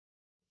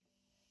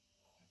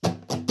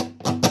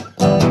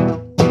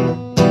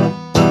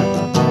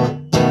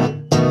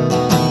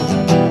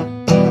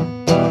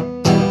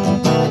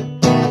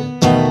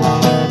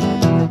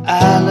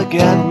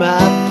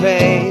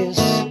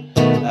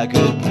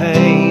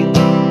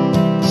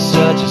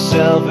such a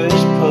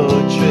selfish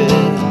portrait,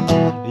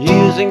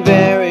 using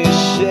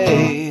various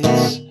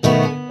shades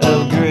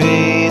of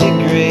green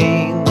and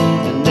green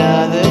and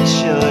other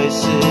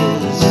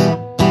choices,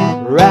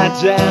 right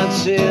down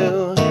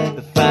to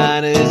the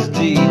finest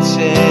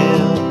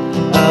detail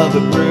of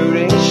the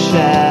brooding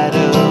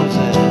shadows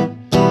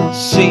that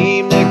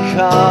seem to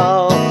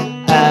call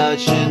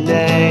out your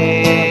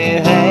name.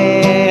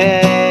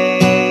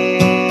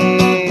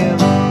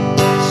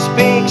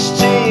 Speaks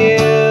to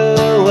you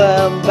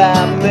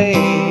about me.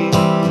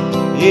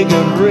 You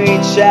could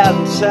reach out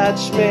and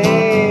touch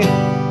me.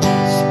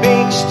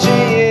 Speaks to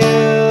you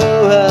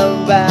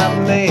about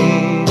me.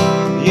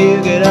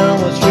 You could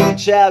almost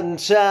reach out and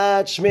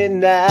touch me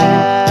now.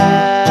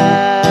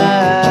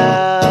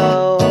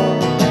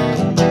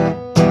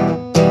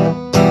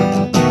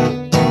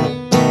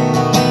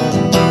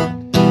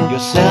 Your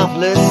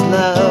selfless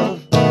love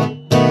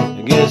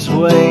gets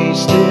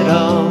wasted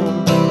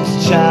on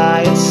this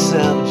giant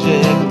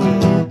subject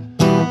with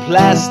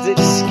plastic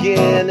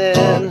skin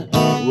and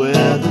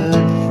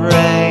weathered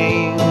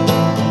frame.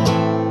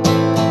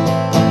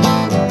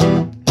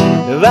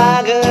 If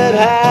I could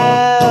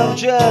have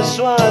just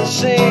one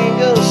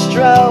single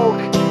stroke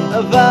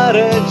of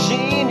utter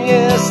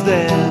genius,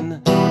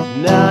 then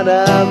none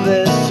of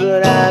this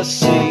would have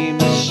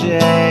seemed a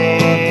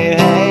shame.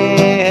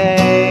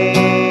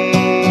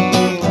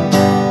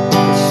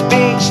 It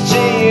speaks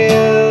to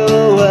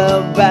you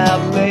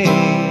about me.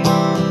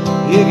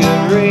 You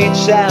could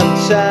reach out and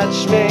touch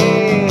me.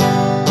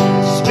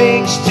 It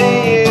speaks to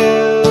you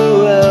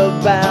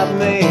about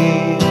me.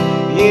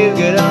 You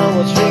could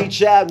almost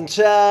reach out and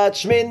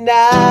touch me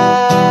now.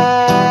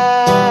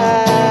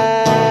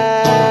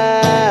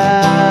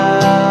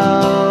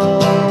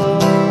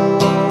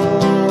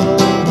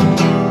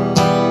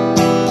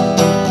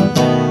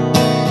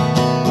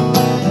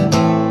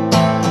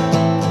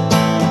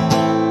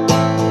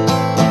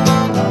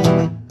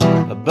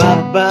 Ba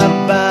ba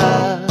ba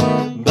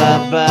ba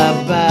ba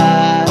ba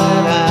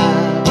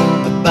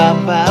ba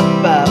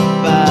ba ba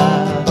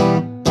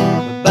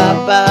ba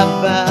ba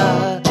ba.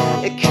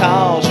 It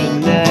calls your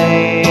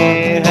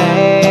name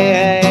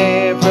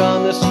from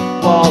this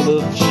wall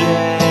of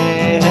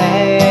shame.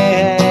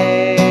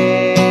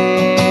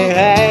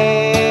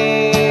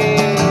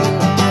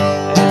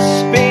 It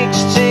speaks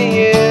to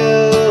you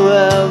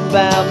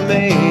about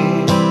me.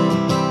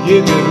 You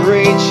could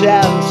reach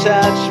out and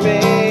touch me.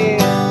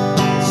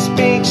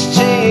 Speaks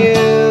to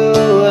you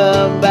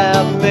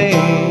about me.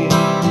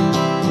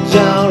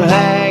 Don't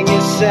hang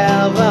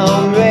yourself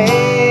on me.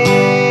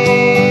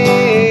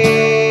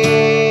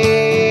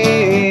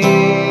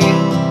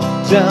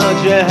 Don't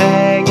you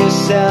hang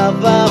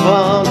yourself up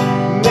on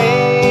me.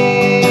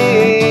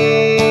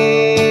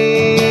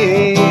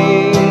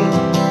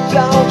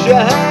 Don't you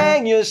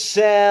hang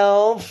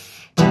yourself.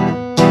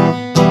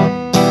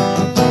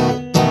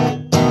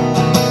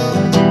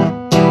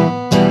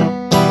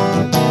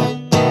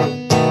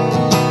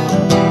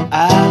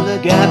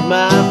 Got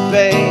my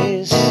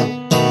face,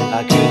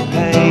 I could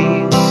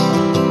paint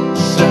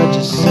such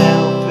a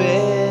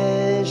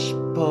selfish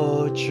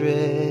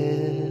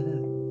portrait.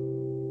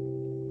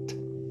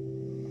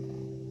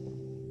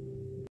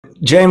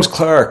 James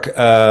Clark,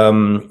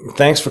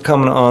 thanks for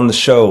coming on the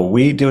show.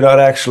 We do not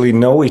actually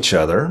know each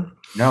other.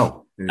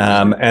 No.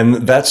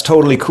 And that's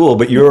totally cool,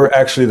 but you're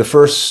actually the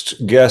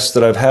first guest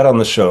that I've had on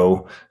the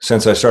show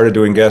since I started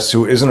doing guests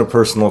who isn't a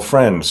personal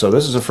friend. So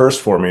this is a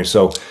first for me.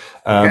 So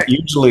okay.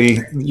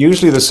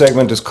 Usually the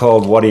segment is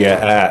called "What Are You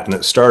At?" and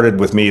it started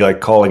with me like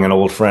calling an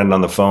old friend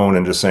on the phone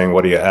and just saying,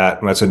 "What are you at?"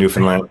 And that's a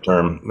Newfoundland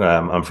term.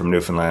 I'm from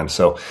Newfoundland,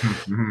 so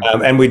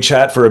and we'd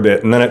chat for a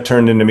bit, and then it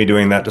turned into me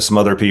doing that to some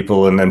other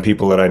people, and then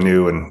people that I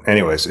knew. And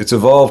anyways, it's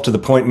evolved to the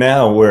point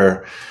now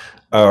where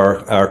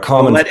our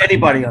common we'll let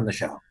anybody on the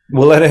show.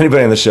 We'll let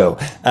anybody on the show.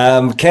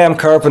 Cam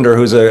Carpenter,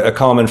 who's a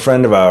common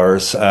friend of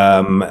ours,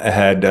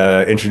 had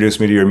introduced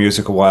me to your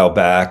music a while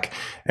back,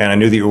 and I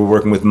knew that you were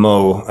working with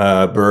Mo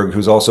Berg,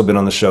 who's also been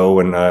on the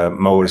show, and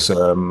Mo is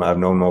I've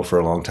known Mo for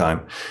a long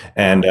time,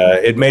 and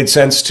it made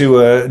sense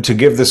to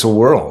give this a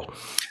whirl.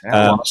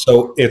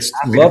 So it's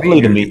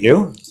lovely to meet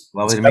you.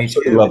 Lovely to meet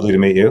you. Lovely to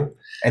meet you.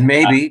 And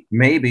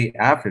maybe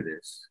after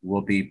this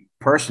we'll be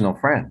personal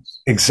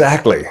friends.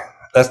 Exactly.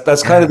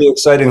 That's kind of the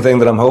exciting thing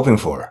that I'm hoping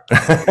for.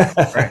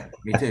 Right.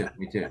 Me too.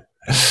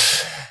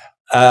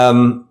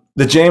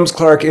 The James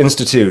Clark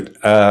Institute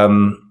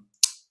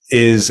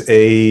is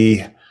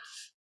it's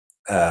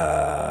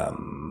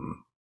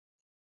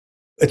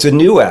a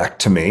new act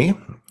to me.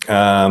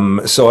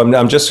 So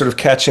I'm just sort of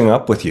catching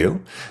up with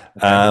you.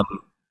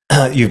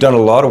 You've done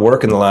a lot of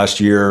work in the last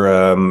year,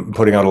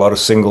 putting out a lot of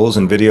singles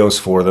and videos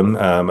for them.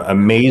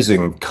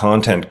 Amazing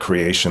content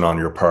creation on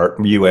your part,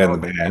 you and the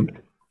band.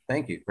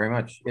 Thank you very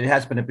much. It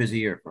has been a busy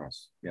year for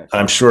us. Yes.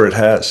 I'm sure it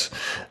has.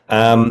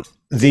 The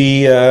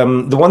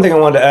one thing I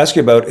wanted to ask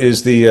you about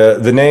is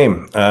the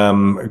name,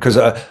 because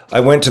I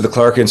went to the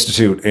Clark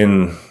Institute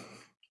in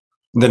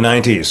the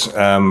 90s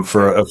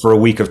for a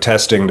week of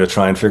testing to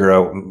try and figure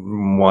out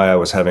why I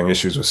was having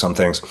issues with some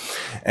things,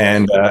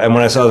 and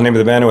when I saw the name of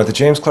the band, I went, the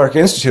James Clark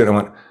Institute. I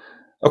went,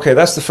 Okay,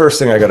 that's the first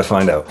thing I got to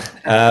find out.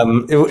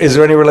 Is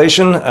there any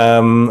relation?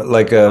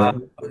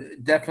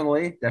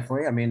 Definitely,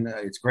 definitely. I mean,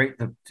 it's great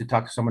to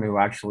talk to someone who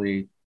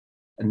actually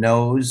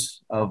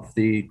knows of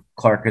the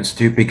Clark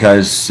Institute,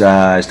 because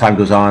as time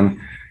goes on,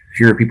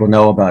 fewer people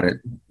know about it,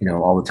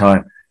 all the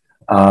time.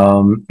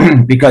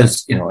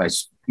 Because,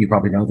 as you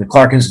probably know, the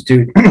Clark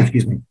Institute,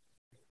 excuse me,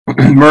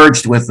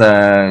 merged with,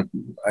 I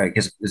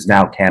guess is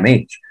now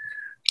CAMH.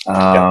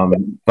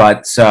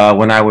 But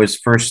when I was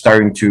first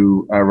starting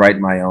to write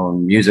my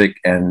own music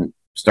and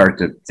start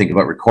to think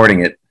about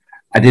recording it,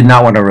 I did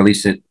not want to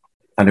release it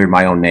under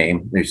my own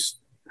name. There's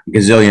a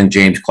gazillion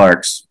James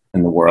Clarks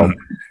in the world.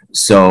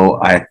 So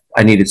I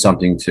needed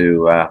something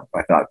to,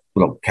 I thought, a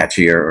little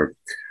catchier. Or,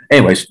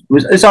 anyways,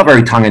 it's all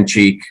very tongue in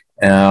cheek.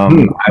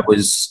 I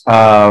was,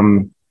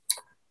 I'm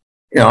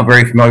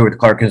very familiar with the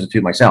Clark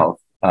Institute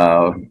myself.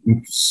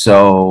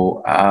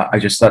 So I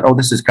just thought, oh,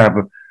 this is kind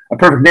of a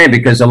perfect name,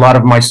 because a lot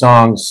of my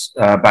songs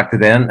back to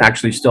then,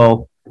 actually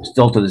still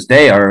to this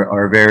day,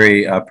 are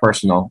very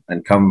personal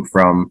and come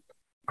from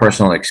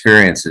personal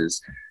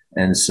experiences.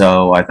 And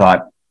so I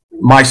thought,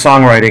 my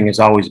songwriting has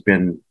always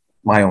been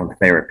my own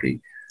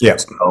therapy. Yeah.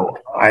 So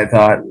I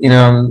thought,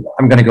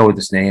 I'm going to go with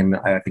this name.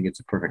 I think it's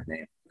a perfect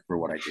name for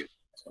what I do.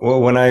 So. Well,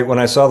 when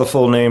I saw the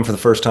full name for the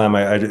first time,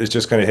 it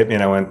just kind of hit me,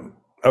 and I went,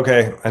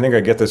 okay, I think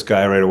I get this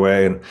guy right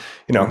away. And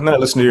and I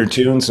listened to your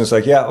tunes, and it's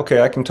like, yeah,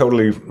 okay, I can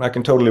totally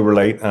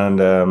relate. And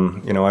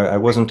I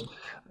wasn't,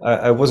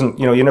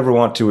 you never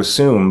want to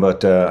assume,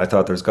 but I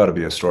thought there's got to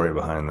be a story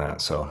behind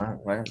that. So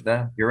well,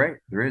 you're right,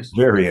 there is.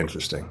 Very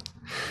interesting.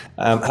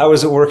 How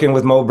is it working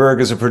with Mo Berg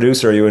as a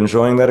producer? Are you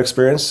enjoying that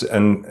experience?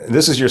 And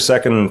this is your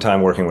second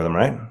time working with him,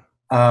 right?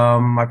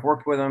 I've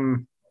worked with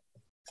him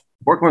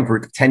for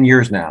 10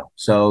 years now.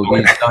 So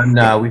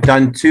we've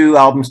done 2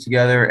 albums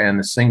together, and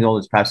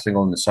the past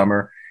single in the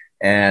summer.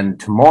 And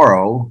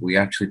tomorrow we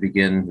actually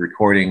begin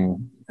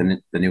recording the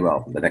new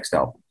album, the next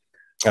album.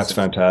 That's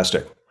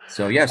fantastic.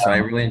 So yes, I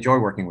really enjoy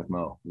working with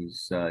Mo.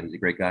 He's a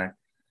great guy.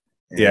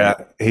 And yeah,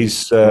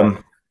 he's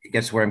he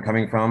gets where I'm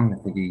coming from. I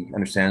think he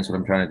understands what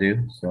I'm trying to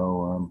do.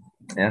 So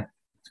yeah,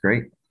 it's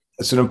great.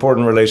 It's an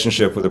important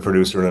relationship with a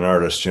producer and an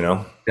artist,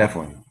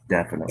 Definitely.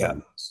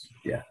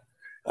 Yeah.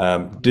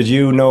 Did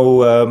you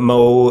know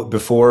Mo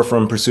before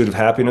from Pursuit of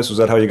Happiness? Was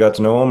that how you got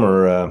to know him,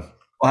 or? Well,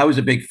 I was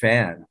a big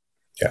fan.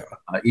 Yeah.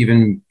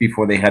 Even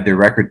before they had their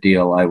record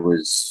deal, I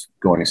was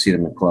going to see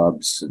them in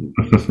clubs and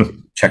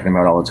checking them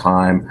out all the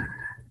time.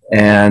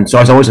 And so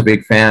I was always a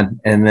big fan.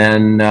 And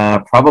then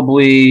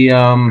probably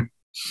I don't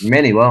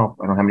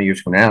know how many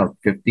years ago now,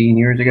 15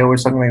 years ago or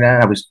something like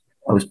that, I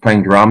was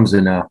playing drums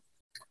in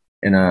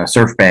a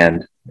surf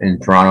band in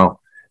Toronto,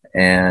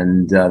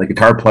 and the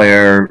guitar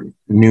player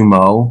knew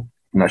Mo.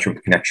 I'm not sure what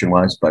the connection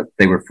was, but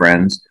they were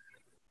friends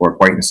or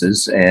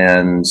acquaintances.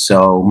 And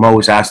so Mo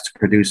was asked to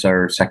produce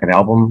our second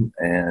album,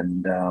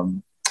 and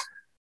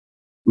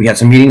we had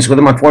some meetings with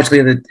him. Unfortunately,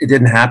 it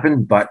didn't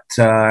happen, but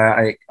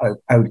I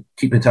would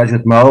keep in touch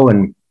with Mo,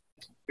 and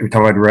every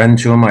time I'd run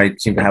into him, I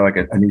seemed to have like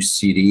a new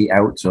CD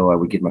out, so I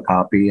would give him a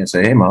copy and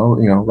say, "Hey Mo,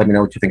 let me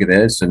know what you think of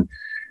this." And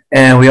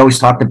we always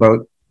talked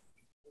about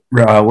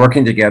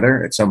working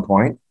together at some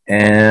point.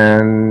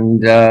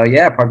 And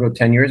probably about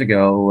 10 years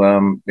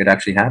ago, it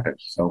actually happened.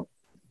 So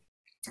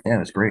yeah, it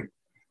was great.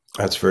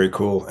 That's very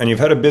cool. And you've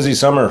had a busy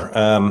summer.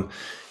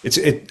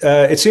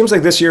 It seems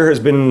like this year has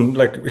been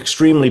like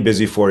extremely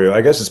busy for you.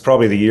 I guess it's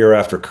probably the year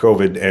after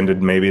COVID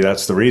ended. Maybe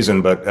that's the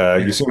reason, but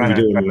you seem to be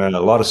doing a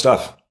lot of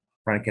stuff.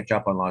 Trying to catch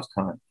up on lost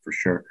time, for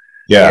sure.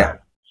 Yeah.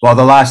 Well,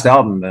 the last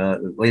album,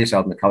 the latest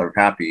album, The Color of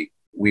Happy,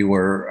 we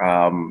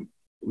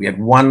had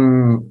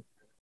one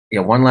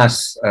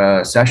last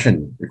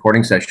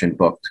recording session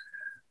booked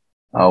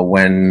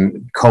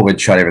when COVID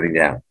shut everything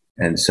down.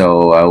 And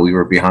so we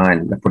were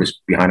behind. That put us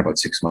behind about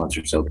 6 months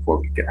or so before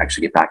we could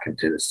actually get back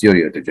into the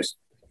studio to just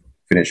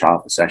finish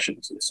off the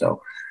sessions. And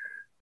so,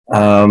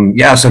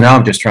 so now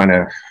I'm just trying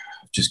to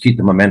just keep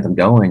the momentum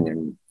going.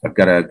 And I've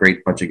got a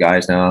great bunch of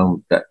guys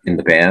now in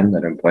the band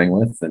that I'm playing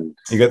with. And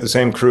you got the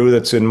same crew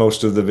that's in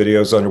most of the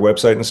videos on your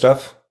website and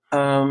stuff?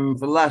 For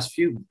the last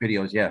few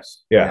videos,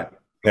 yes. Yeah.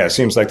 Yeah, it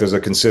seems like there's a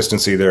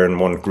consistency there in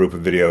one group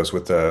of videos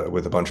with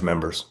a bunch of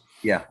members.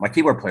 Yeah, my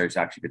keyboard player's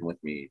actually been with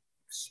me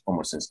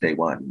almost since day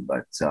one,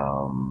 but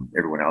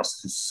everyone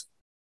else is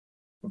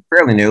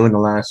fairly new in the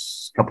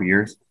last couple of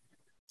years.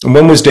 And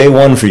when was day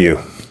one for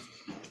you?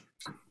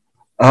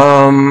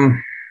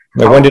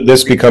 When did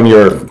this become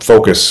your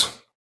focus,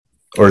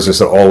 or is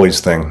this an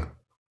always thing?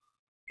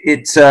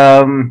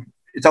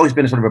 It's always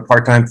been sort of a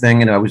part-time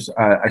thing, and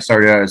I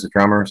started out as a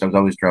drummer, so I was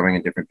always drumming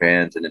in different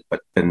bands,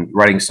 but then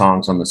writing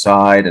songs on the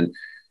side and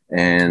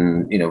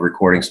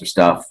recording some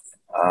stuff.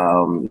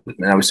 And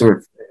I was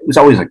it was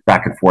always like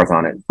back and forth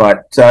on it.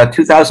 But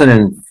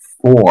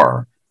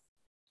 2004,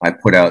 I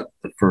put out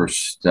the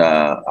first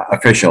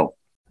official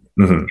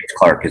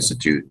Clark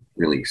Institute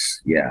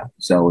release. Yeah,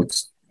 so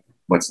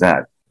what's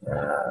that?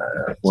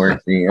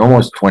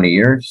 Almost 20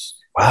 years.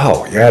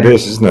 Wow, yeah, it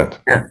is, isn't it?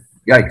 Yeah,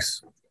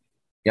 yikes.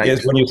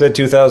 Yes, when you said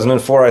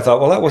 2004, I thought,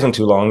 well, that wasn't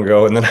too long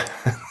ago, and then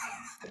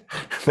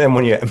then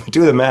when you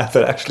do the math,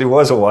 it actually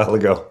was a while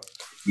ago.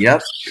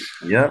 Yep.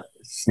 Yep.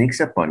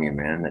 Sneaks up on you,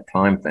 man. That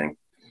time thing.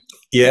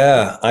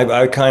 Yeah,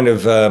 I kind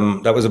of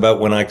that was about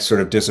when I sort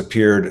of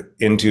disappeared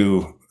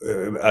into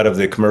out of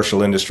the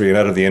commercial industry and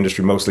out of the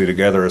industry mostly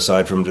together,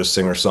 aside from just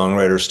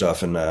singer-songwriter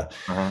stuff. And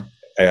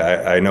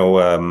I know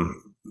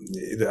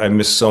I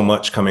missed so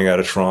much coming out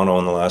of Toronto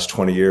in the last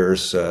 20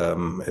 years.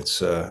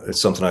 It's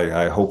something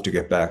I hope to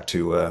get back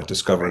to,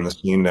 discovering the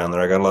scene down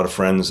there. I got a lot of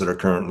friends that are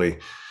currently,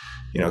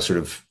 sort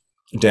of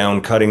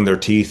down cutting their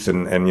teeth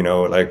and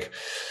like.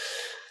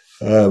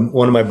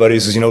 One of my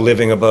buddies is,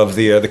 living above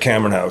the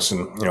Cameron House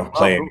and,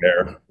 playing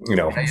there,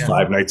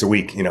 5 nights a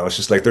week. It's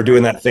just like they're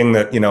doing that thing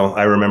that,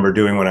 I remember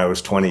doing when I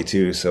was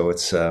 22. So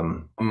it's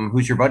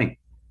who's your buddy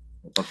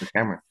above the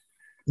Cameron?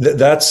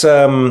 That's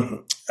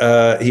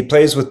he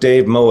plays with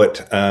Dave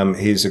Mowat.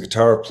 He's a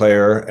guitar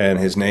player, and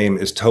his name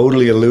is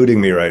totally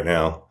eluding me right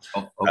now.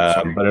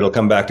 But it'll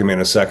come back to me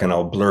in a second.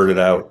 I'll blurt it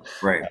out.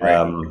 Right.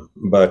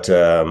 But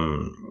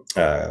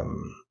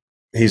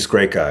he's a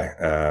great guy.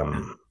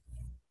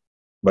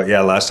 But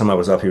yeah, last time I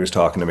was up, he was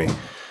talking to me.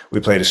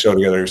 We played a show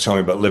together. He was telling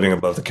me about living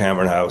above the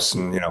Cameron House,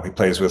 and he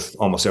plays with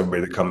almost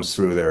everybody that comes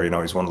through there.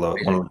 He's one of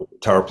the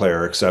guitar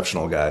player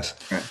exceptional guys.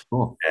 Right,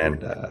 cool.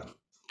 And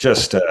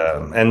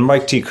and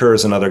Mike T. Kerr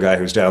is another guy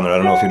who's down there. I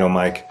don't know if you know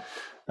Mike.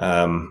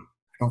 I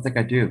don't think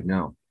I do.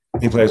 No.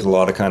 He plays a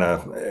lot of kind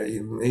of.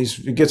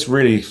 He gets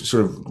really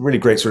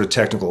great sort of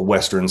technical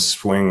Western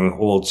swing,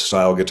 old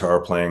style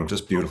guitar playing.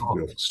 Just beautiful,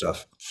 beautiful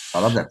stuff.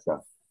 I love that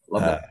stuff.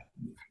 Love that.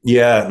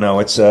 Yeah, no,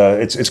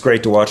 it's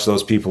great to watch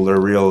those people.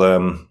 They're real.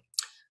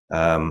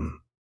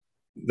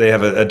 They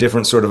have a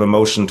different sort of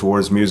emotion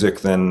towards music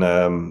than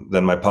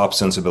my pop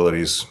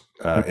sensibilities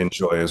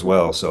enjoy as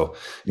well. So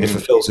it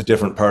fulfills a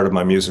different part of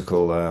my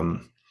musical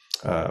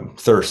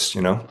thirst.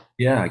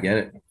 Yeah, I get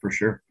it for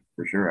sure.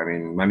 For sure. I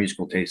mean, my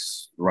musical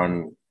tastes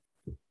run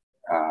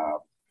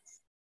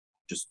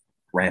just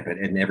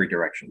rampant in every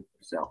direction.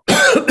 So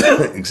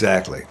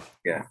exactly.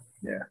 Yeah.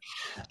 Yeah.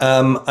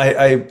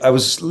 I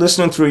was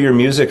listening through your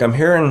music. I'm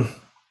hearing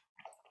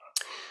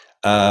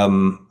a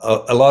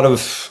lot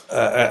of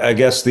I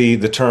guess the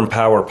term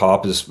power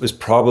pop is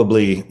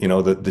probably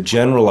the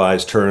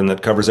generalized term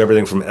that covers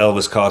everything from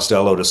Elvis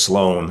Costello to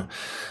Sloan.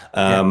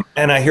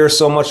 And I hear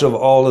so much of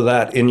all of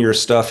that in your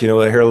stuff. I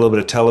hear a little bit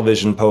of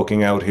Television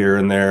poking out here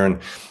and there, and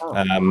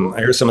I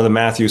hear some of the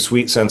Matthew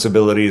Sweet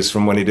sensibilities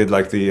from when he did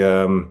like the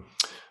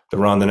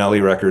Ron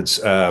Donnelly records.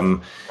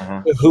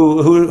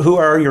 Who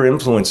are your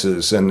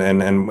influences,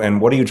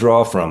 and what do you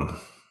draw from?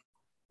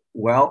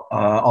 Well,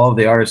 all of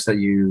the artists that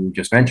you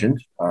just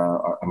mentioned,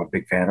 I'm a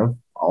big fan of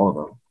all of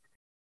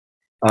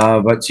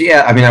them. But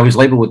yeah, I mean, I was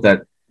labeled with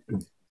that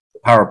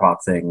power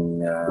pop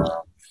thing.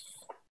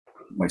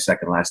 My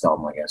second last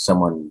album, I guess.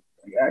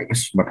 I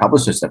guess my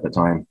publicist at the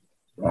time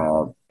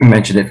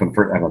mentioned it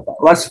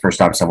that's the first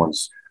time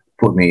someone's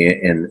put me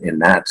in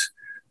that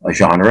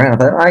genre. I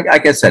thought, I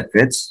guess that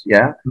fits.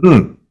 Yeah.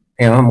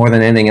 More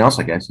than anything else,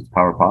 I guess it's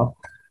power pop.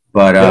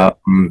 But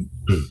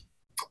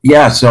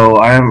yeah, so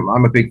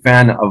I'm a big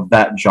fan of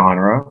that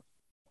genre.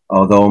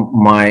 Although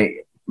my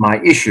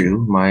one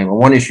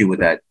issue with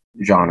that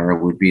genre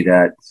would be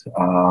that,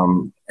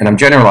 and I'm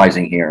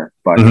generalizing here,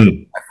 but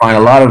I find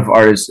a lot of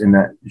artists in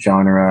that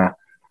genre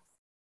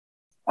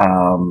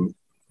aren't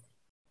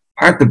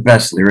the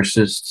best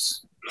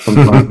lyricists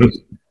sometimes.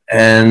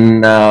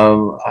 And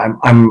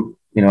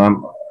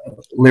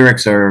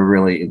lyrics are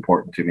really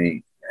important to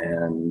me,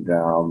 and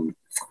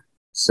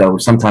so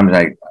sometimes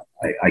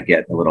I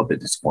get a little bit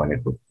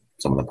disappointed with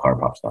some of the power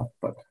pop stuff,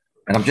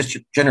 and I'm just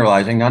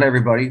generalizing, not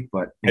everybody,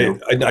 but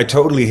I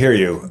totally hear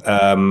you,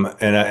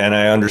 and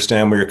I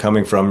understand where you're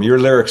coming from. Your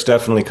lyrics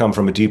definitely come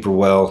from a deeper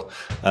well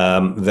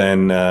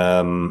than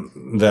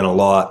a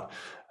lot.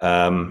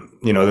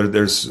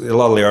 There's a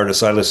lot of the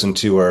artists I listen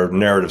to are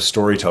narrative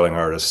storytelling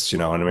artists,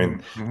 and I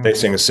mean, they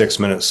sing a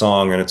 6-minute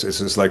song and it's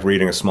just like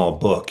reading a small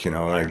book,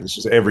 like it's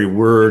just every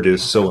word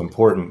is so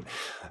important.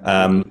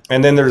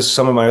 And then there's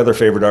some of my other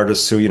favorite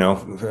artists who,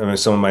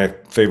 some of my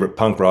favorite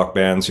punk rock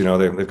bands,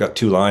 they've got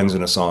 2 lines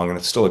in a song and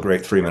it's still a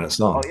great 3-minute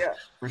song. Oh yeah,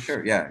 for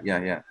sure. Yeah.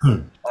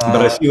 But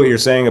I see what you're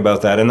saying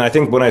about that. And I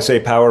think when I say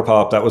power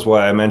pop, that was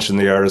why I mentioned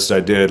the artists I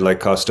did,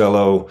 like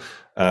Costello,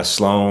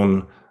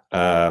 Sloan,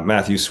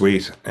 Matthew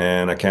Sweet,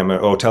 and I can't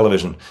remember,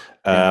 Television.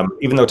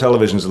 Even though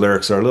Television's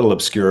lyrics are a little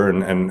obscure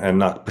and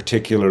not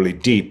particularly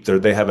deep,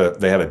 they have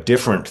a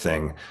different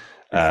thing,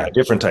 a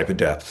different type of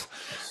depth.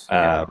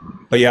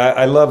 But yeah,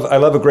 I love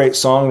a great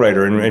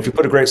songwriter, and if you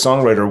put a great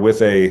songwriter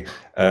with a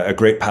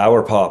great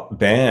power pop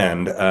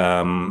band,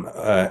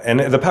 and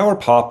the power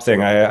pop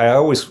thing, I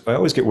always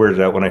get weirded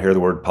out when I hear the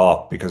word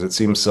pop because it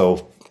seems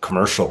so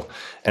commercial,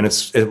 and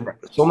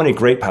so many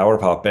great power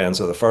pop bands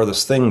are the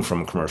farthest thing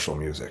from commercial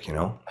music.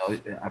 Oh,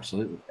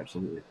 absolutely.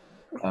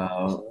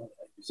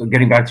 So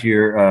getting back to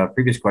your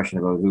previous question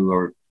about who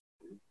are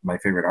my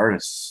favorite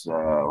artists,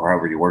 or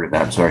however you worded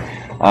that, I'm sorry,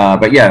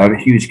 but yeah, I'm a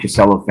huge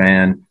Costello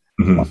fan.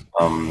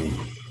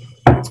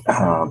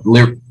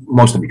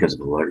 Mostly because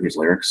of his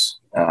lyrics.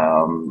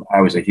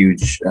 I was a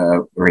huge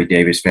Ray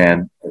Davies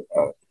fan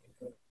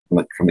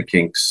from the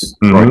Kinks.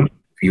 Mm-hmm.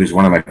 He was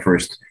one of my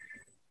first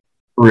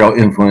real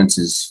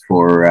influences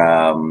for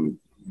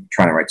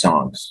trying to write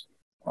songs.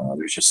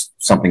 There's just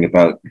something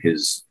about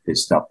his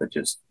stuff that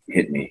just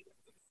hit me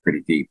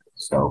pretty deep.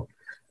 So,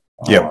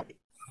 yeah.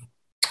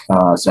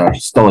 So I'm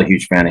still a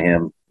huge fan of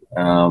him.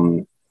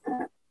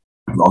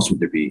 Who else would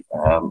there be?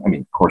 I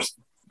mean, of course,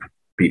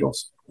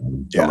 Beatles.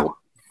 Yeah.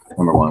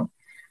 Number one.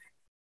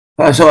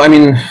 So, I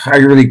mean, I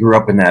really grew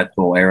up in that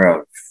whole era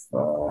of,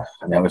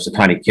 I mean, I was a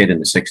tiny kid in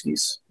the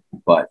 60s,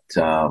 but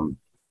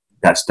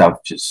that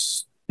stuff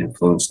just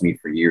influenced me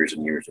for years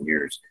and years and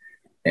years.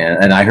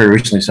 And I heard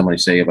recently somebody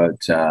say about,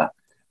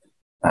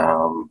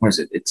 what is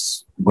it?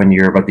 It's when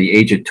you're about the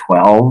age of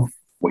 12,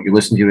 what you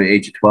listen to at the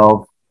age of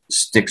 12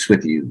 sticks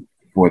with you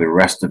for the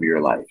rest of your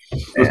life.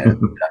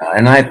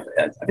 And I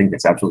think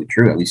that's absolutely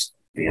true, at least,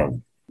 you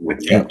know, with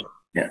me.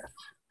 Yeah.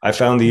 I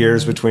found the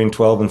years between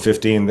 12 and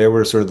 15, they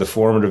were sort of the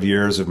formative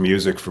years of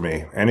music for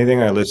me.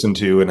 Anything I listened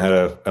to and had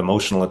an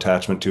emotional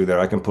attachment to that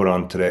I can put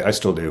on today, I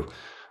still do.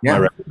 Yeah. My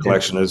record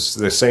collection is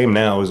the same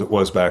now as it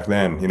was back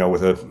then, you know,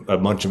 with a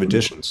bunch of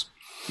additions.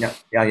 Yeah.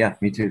 Yeah. Yeah.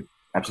 Me too.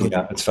 Absolutely.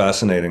 Yeah, it's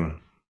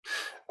fascinating.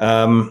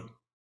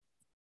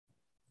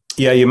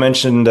 Yeah, you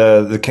mentioned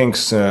the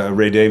Kinks,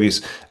 Ray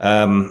Davies.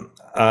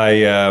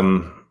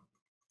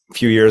 A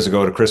few years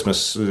ago at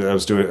Christmas, I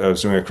was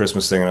doing a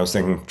Christmas thing, and I was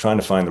trying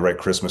to find the right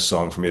Christmas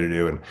song for me to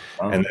do, and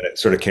then it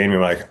sort of came to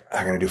me like,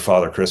 I'm going to do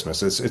Father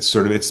Christmas. It's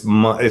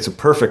a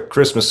perfect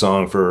Christmas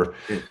song for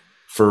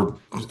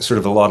sort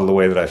of a lot of the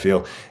way that I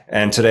feel.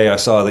 And today I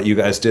saw that you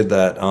guys did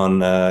that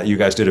you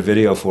guys did a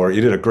video for it.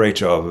 You did a great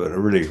job of it. I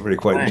really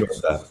quite enjoyed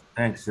that.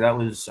 Thanks.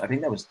 I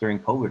think that was during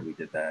COVID we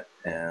did that.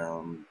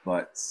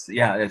 But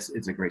yeah,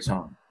 it's a great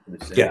song.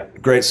 Yeah,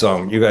 great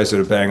song. You guys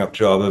did a bang up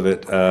job of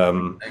it.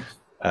 Thanks.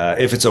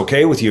 If it's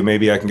okay with you,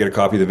 maybe I can get a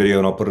copy of the video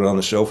and I'll put it on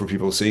the show for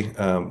people to see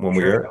when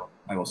we air it.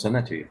 I will send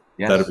that to you.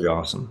 Yes. That'd be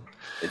awesome.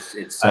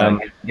 It's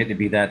getting to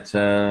be that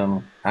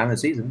time of the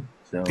season.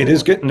 So it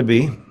is getting to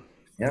be.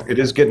 Yeah. It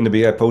is getting to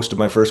be. I posted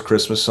my first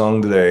Christmas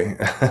song today.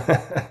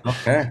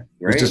 Okay,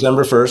 great. It's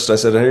December 1st. I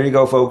said, here you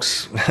go,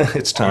 folks.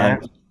 It's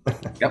time. Yeah.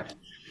 Yep.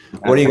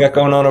 What do you got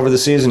going on over the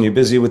season? You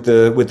busy with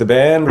the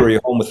band, or are you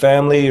home with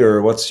family,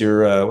 or what's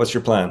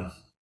your plan?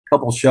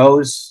 Couple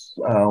shows.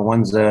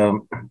 One's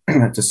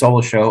it's a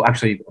solo show.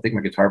 Actually, I think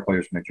my guitar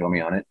player's going to join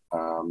me on it.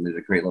 There's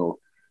a great little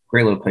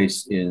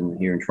place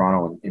here in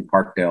Toronto in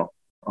Parkdale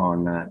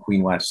on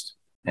Queen West,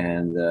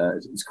 and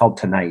it's called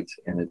Tonight,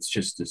 and it's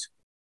just this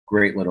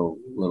great little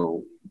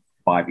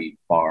vibey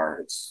bar.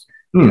 It's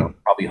you know,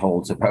 probably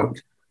holds about,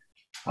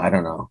 I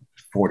don't know,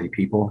 40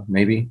 people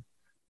maybe.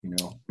 You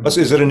know,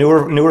 is it a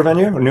newer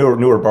venue, or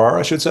newer bar,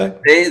 I should say?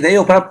 They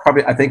opened up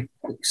probably, I think,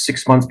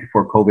 6 months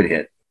before COVID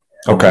hit.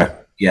 Okay.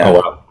 Yeah. Oh,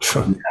 wow.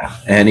 Yeah.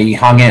 And he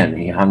hung in.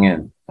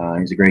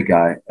 He's a great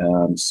guy.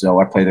 So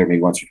I play there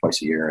maybe once or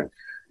twice a year,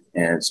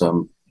 and so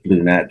I'm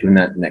doing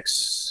that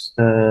next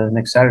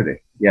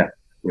Saturday. Yeah,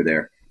 we're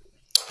there.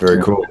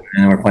 Very cool.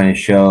 And then we're playing a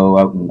show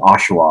out in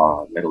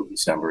Oshawa, middle of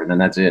December, and then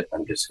that's it.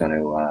 I'm just going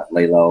to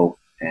lay low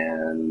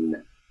and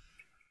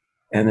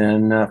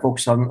then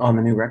focus on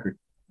the new record.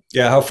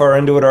 Yeah, how far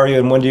into it are you,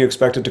 and when do you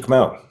expect it to come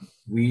out?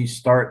 We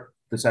start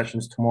the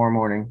sessions tomorrow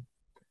morning,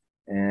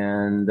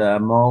 and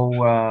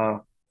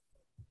Mo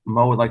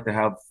would like to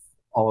have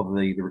all of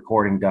the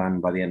recording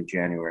done by the end of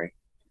January.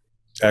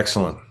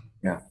 Excellent.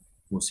 Yeah,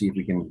 we'll see if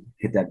we can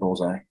hit that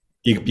bullseye.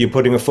 You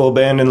putting a full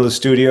band into the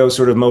studio,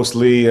 sort of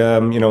mostly,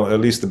 you know, at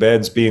least the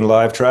beds being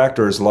live tracked,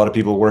 or is a lot of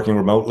people working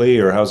remotely,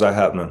 or how's that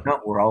happening?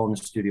 No, we're all in the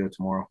studio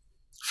tomorrow.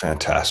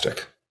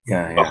 Fantastic.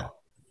 Yeah. Oh,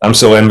 I'm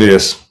so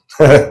envious.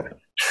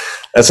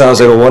 That sounds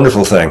like a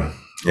wonderful thing.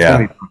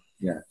 Yeah.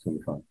 It's gonna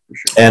be fun for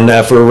sure.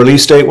 And for a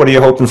release date, what are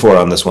you hoping for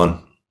on this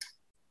one?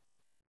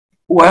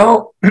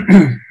 Well,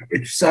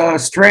 it's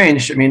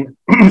strange. I mean,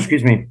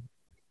 excuse me.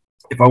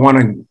 If I want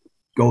to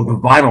go the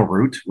vinyl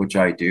route, which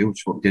I do, which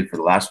is what we did for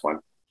the last one.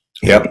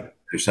 Yep.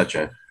 There's such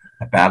a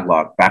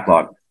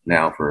backlog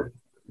now for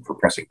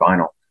pressing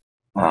vinyl.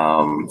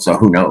 So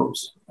who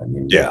knows? I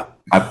mean, yeah.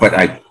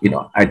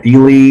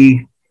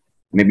 Ideally,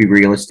 maybe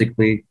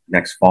realistically,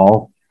 next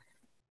fall.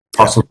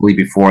 Possibly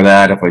before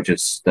that, if I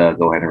just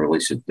go ahead and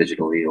release it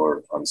digitally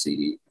or on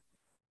CD.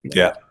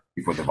 Yeah.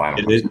 Before the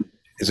vinyl.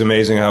 It's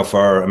amazing how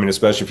far, I mean,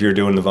 especially if you're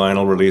doing the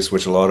vinyl release,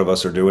 which a lot of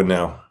us are doing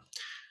now.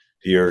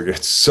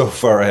 It's so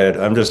far ahead.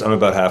 I'm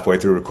about halfway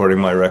through recording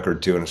my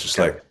record too, and it's just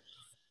like,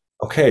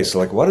 okay, so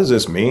like, what does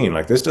this mean?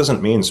 Like, this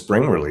doesn't mean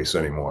spring release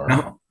anymore.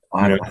 No,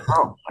 I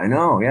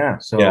know, yeah.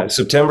 So yeah,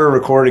 September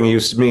recording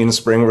used to mean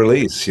spring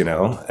release, you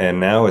know, and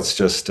now it's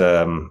just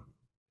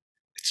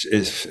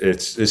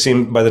it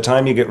seems by the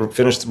time you get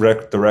finished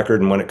the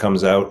record and when it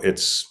comes out,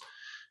 it's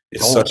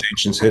such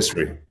ancient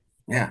history.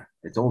 Yeah,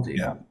 it's old.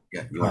 Yeah.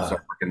 You want to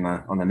start working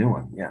on the new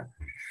one. Yeah.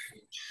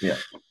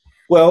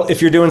 Well,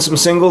 if you're doing some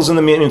singles in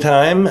the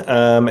meantime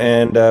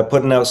and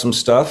putting out some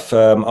stuff,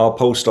 I'll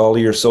post all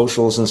of your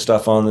socials and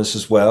stuff on this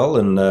as well,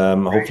 and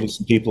hopefully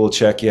some people will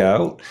check you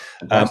out.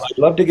 I'd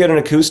love to get an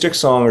acoustic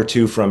song or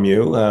two from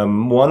you.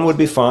 One would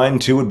be fine.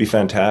 Two would be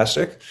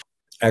fantastic.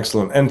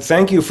 Excellent, and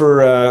thank you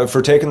for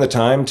taking the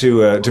time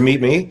to meet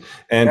me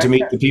and to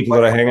meet the people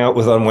that I hang out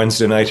with on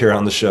Wednesday night here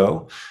on the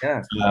show.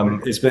 Yeah,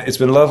 it's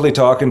been lovely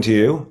talking to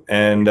you,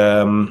 and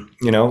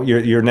you know,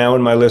 you're now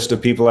in my list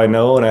of people I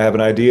know, and I have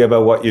an idea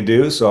about what you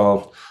do. So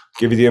I'll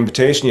give you the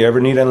invitation. You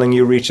ever need anything,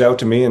 you reach out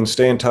to me, and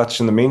stay in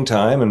touch in the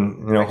meantime.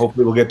 And you know,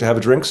 hopefully we'll get to have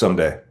a drink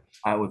someday.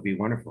 That would be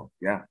wonderful.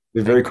 Yeah,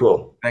 it'd be very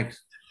cool. Thanks.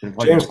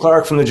 James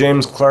Clark from the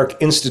James Clark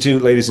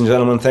Institute, ladies and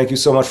gentlemen. Thank you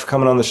so much for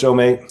coming on the show,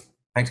 mate.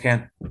 Thanks,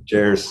 Ken.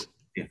 Cheers.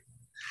 Yeah.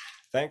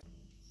 Thanks.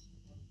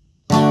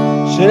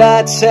 Should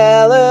I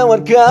tell her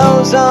what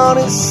goes on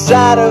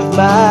inside of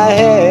my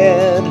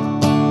head?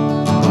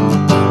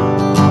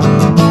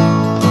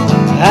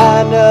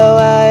 I know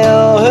I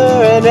owe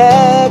her an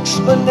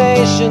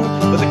explanation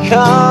for the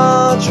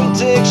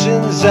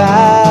contradictions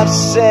I've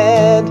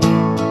said,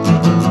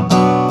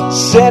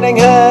 sending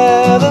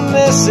her the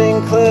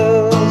missing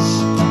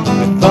clues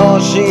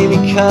before she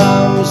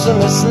becomes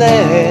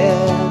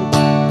misled.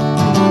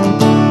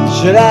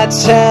 Should I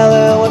tell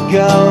her what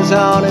goes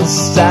on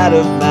inside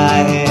of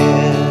my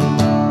head?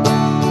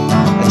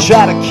 I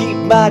try to keep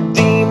my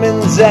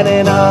demons at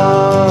an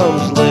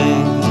arm's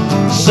length.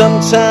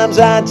 Sometimes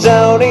I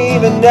don't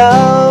even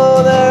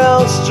know their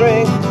own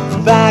strength,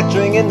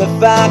 factoring in the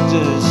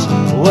factors,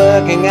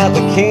 working out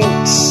the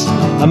kinks.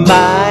 My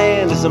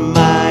mind is a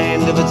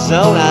mind of its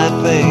own, I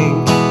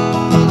think.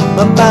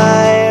 My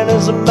mind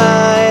is a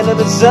mind of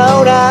its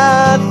own,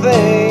 I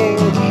think.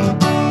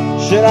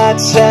 Should I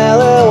tell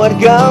her what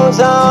goes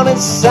on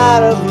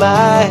inside of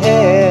my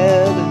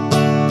head?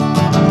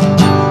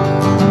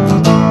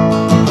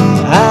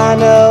 I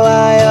know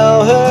I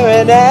owe her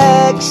an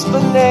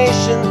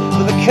explanation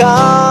for the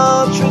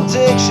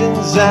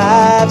contradictions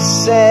I've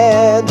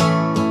said,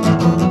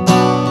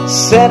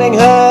 sending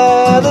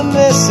her the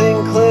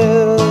missing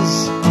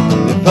clues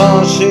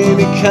before she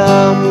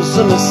becomes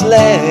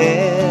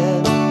misled.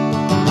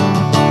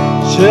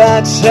 Should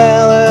I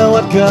tell her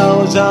what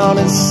goes on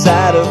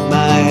inside of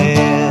my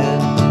head?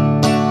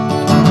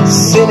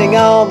 Sitting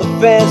on the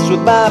fence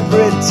with my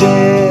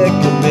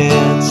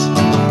predicament,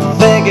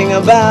 thinking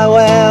about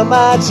where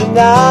my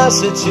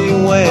tenacity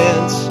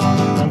went.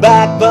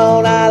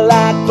 Backbone, I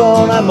lack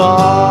bone, I'm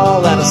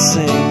all out of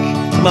sync.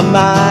 My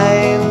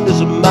mind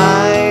is a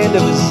mind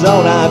of its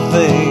own, I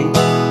think.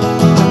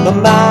 My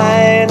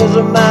mind is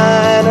a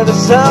mind of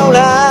its own,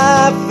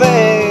 I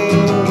think.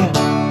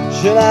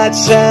 Should I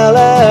tell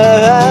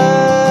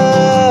her?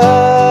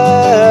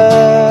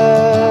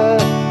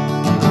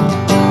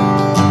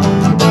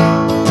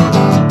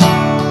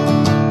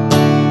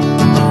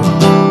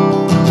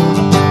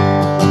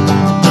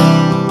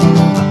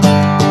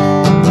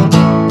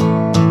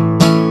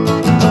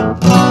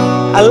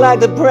 I like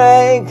to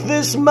break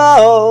this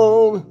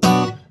mold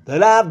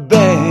that I've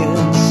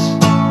bent,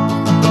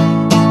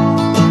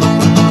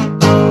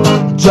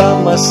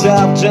 dumb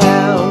myself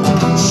down,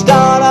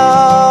 start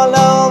all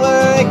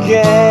over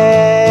again.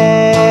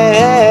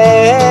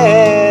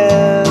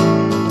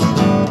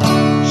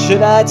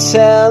 Should I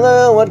tell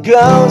her what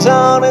goes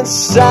on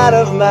inside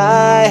of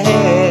my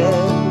head?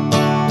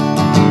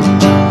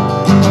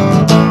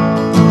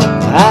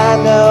 I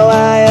know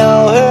I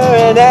owe her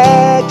an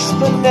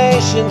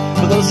explanation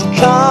for those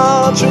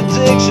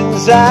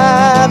contradictions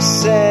I've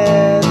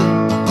said.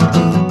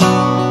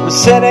 I'm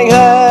sending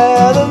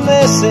her the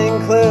missing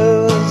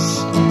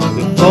clues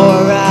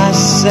before I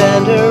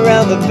send her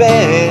around the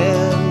bend.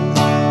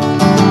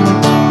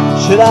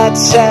 Should I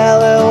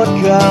tell her what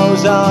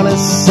goes on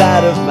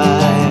inside of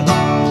my?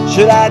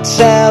 Should I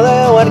tell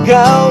her what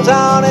goes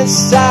on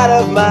inside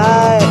of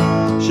my?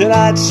 Should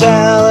I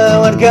tell her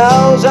what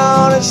goes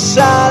on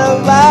inside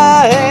of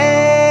my head?